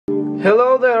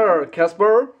Hello there,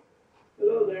 Kasper.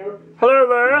 Hello there. Hello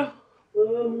there.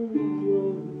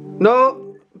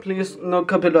 No, please, no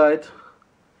copyright.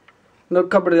 No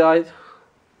copyright.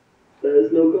 There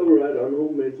is no copyright on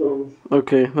homemade songs.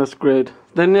 Okay, that's great.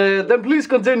 Then please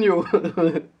continue.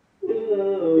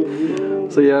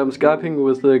 So yeah, I'm skyping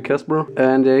with Kasper,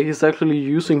 and he's actually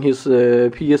using his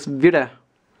PS Veda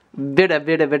to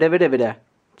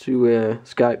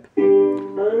Skype.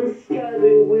 I'm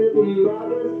skydiving with my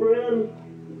best friend.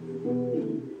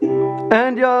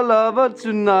 And your lover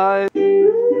tonight.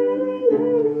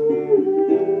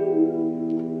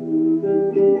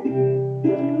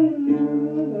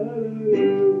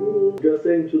 Just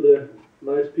saying to the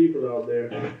nice people out there,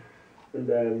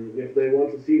 and if they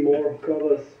want to see more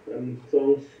covers and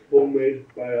songs homemade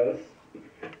by us,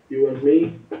 you and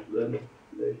me, then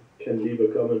they can leave a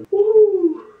comment.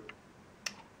 Woo!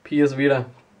 PS Vita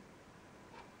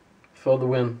for the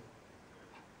win.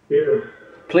 Yeah.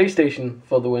 PlayStation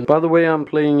for the win. By the way, I'm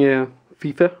playing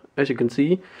FIFA, as you can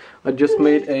see. I just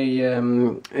made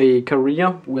a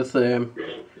career with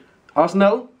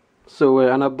Arsenal. So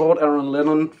and I bought Aaron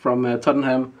Lennon from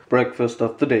Tottenham. Breakfast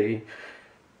of the day: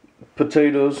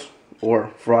 potatoes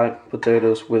or fried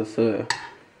potatoes with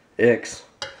eggs.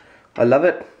 I love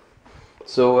it.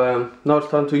 So now it's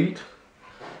time to eat,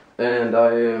 and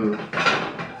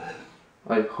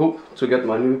I hope to get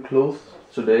my new clothes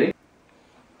today.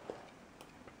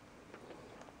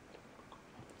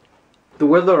 The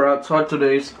weather outside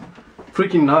today is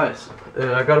freaking nice.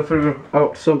 I gotta figure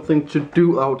out something to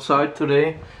do outside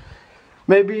today.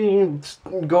 Maybe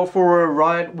go for a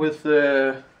ride with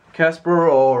Kasper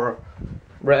or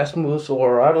Rasmus,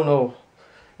 or I don't know.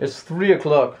 It's 3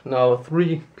 o'clock now,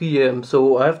 3 p.m.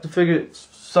 So I have to figure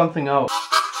something out.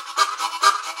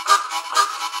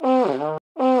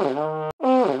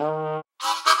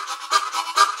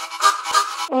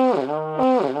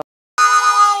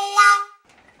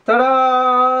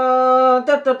 Ta-da!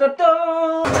 Da-da-da-da!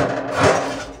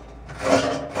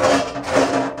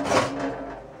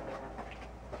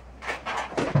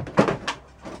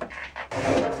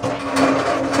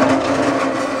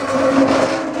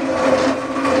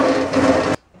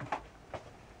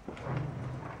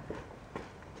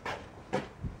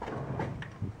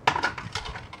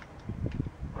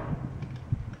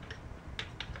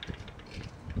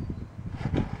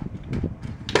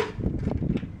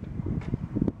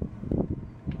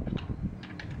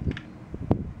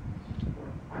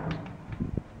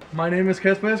 My name is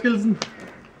Kasper, and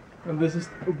this is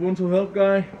Ubuntu Help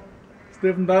Guy,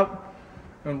 stiffened up,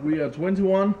 and we are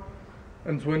 21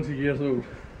 and 20 years old.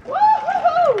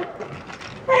 Woohoo!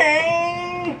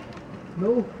 Hey!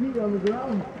 No feet on the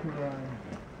ground, Ryan.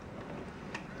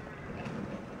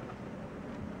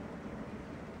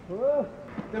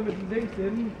 Den med den længste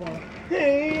ende fra.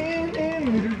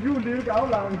 Mit hjul, det er jo ikke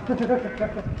aflangt.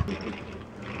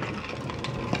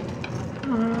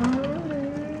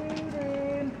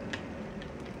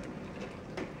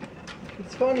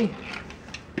 It's funny.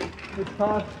 It's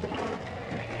hard.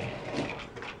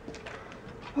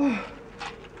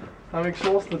 I'm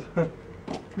exhausted.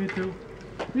 Me too.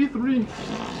 Me three.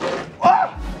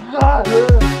 Ah! Ah!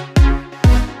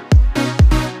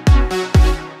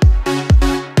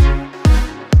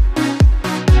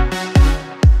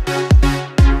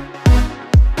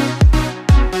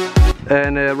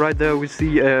 And right there we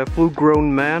see a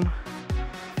full-grown man.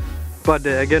 But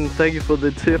again, thank you for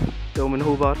the tip, Domen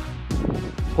Hobart.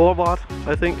 Horvath,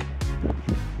 I think.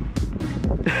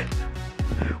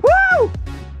 Woo!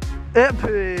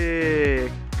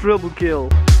 Epic! Triple kill.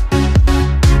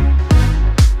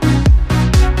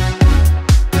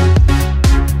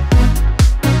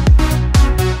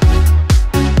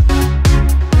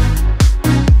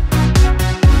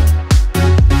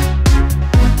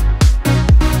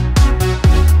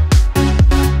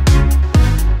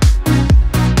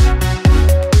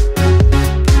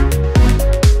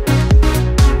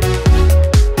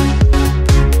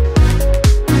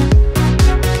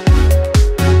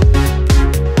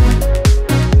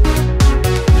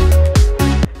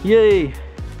 Yay!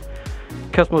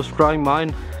 Kasper's trying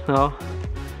mine now.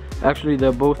 Actually,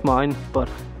 they're both mine, but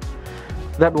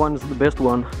that one is the best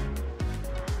one.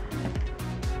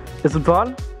 Is it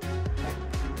fun?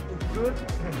 It's good.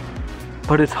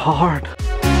 But it's hard.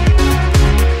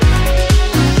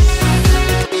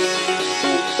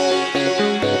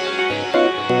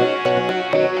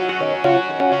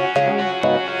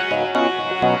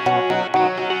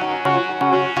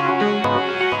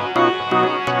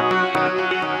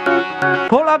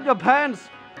 Pull up your pants,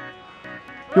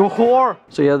 you whore!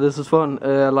 So yeah, this is fun.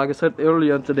 Like I said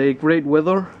earlier today, great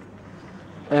weather.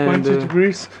 And 20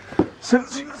 degrees.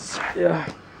 Celsius. Yeah,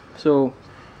 so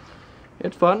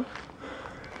it's fun.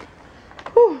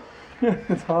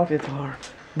 It's hard. It's hard.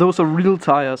 Those are real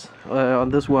tires on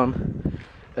this one,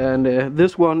 and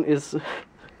this one is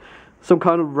some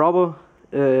kind of rubber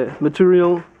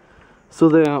material, so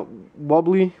they're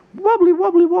wobbly.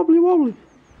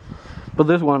 But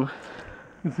this one,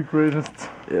 it's the greatest.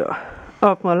 Yeah,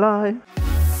 of my life.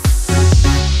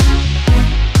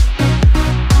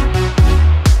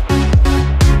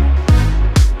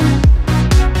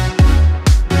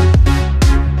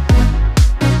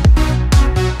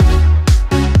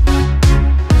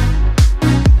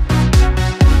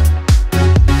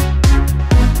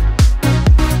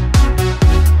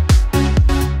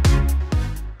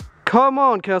 Come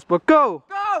on, Kasper, go!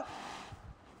 Go!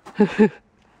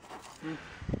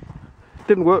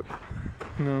 Didn't work.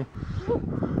 No.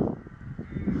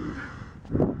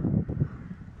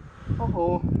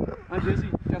 Uh-oh. I'm dizzy,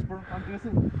 Kasper. I'm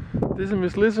dizzy. This is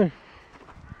Miss Lizzie.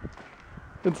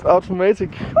 It's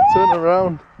automatic. Turn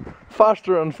around.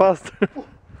 Faster and faster.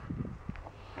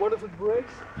 What if it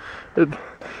breaks?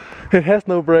 It has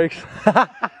no brakes.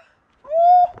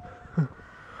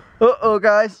 Uh-oh,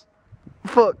 guys.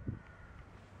 Fuck.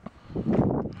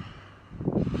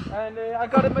 And I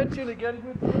gotta mention again,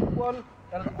 with 21,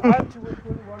 and I'm to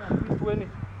 21 and he's 20.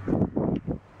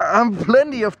 I'm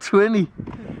plenty of 20.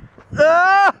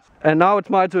 Ah! And now it's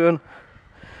my turn.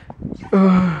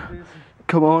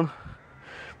 Come on.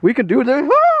 We can do this.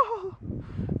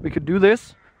 We can do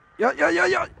this.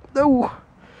 Yeah. No.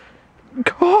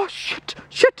 Oh, shit.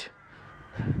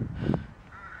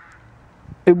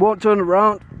 It won't turn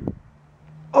around.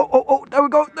 Oh, there we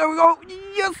go.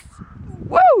 Yes.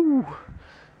 Woo.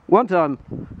 One time.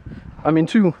 I mean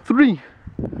 2, 3,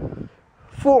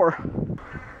 4.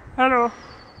 Hello.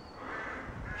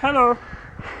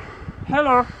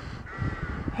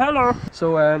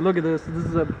 So look at this. This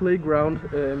is a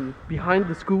playground behind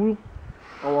the school,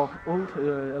 our old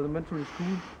elementary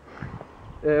school.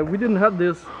 We didn't have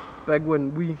this back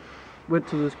when we went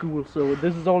to the school, so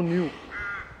this is all new.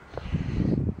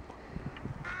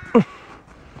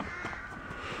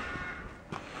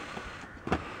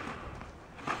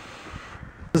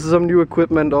 This is some new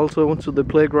equipment also to the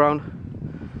playground.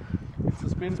 It's a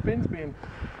spin.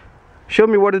 Show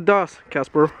me what it does,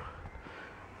 Kasper.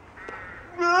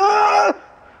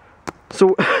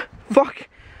 So, fuck.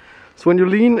 So when you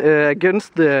lean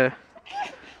against the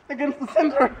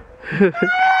center,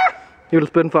 you'll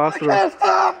spin faster. I can't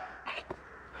stop.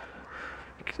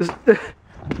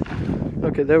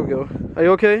 Okay, there we go. Are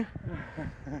you okay?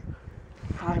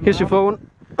 Here's your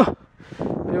phone. Are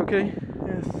you okay?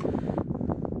 Yes.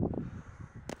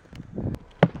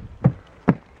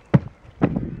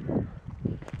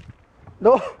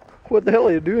 No! What the hell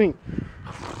are you doing?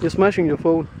 You're smashing your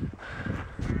phone.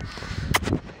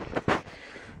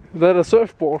 Is that a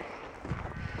surfboard?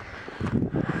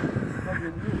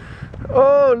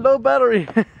 Oh, low battery.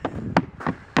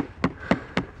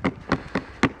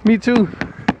 Me too.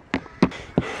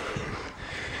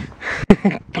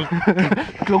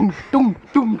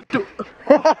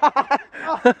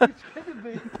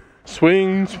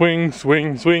 Swing.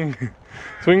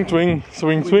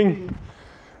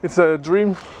 It's a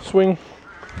dream swing.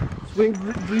 Dream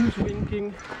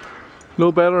swinging.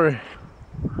 Low battery.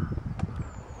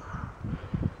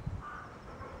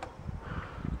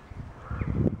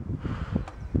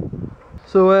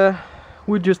 So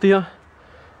we're just here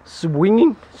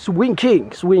swinging.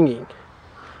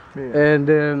 Yeah. And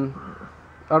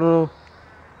I don't know.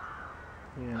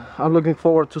 Yeah. I'm looking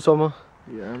forward to summer.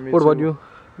 Yeah. Me What too. about you?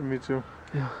 Me too.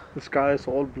 Yeah. The sky is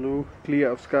all blue,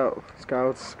 clear of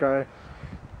sky.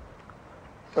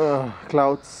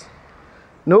 Clouds.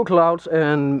 No clouds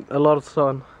and a lot of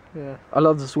sun. Yeah. I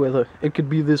love this weather. It could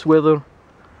be this weather.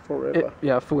 Forever.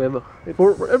 Yeah, forever. It's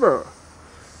Forever.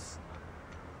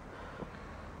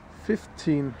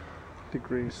 15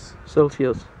 degrees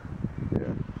Celsius.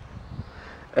 Yeah.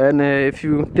 And if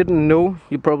you didn't know,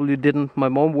 you probably didn't. My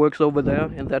mom works over there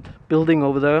in that building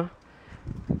over there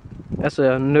as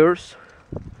a nurse.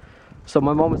 So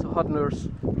my mom is a hot nurse.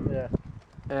 Yeah.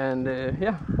 And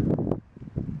yeah,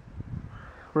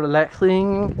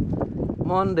 relaxing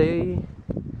Monday,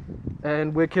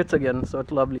 and we're kids again, so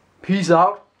it's lovely. Peace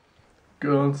out.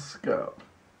 Girl Scout.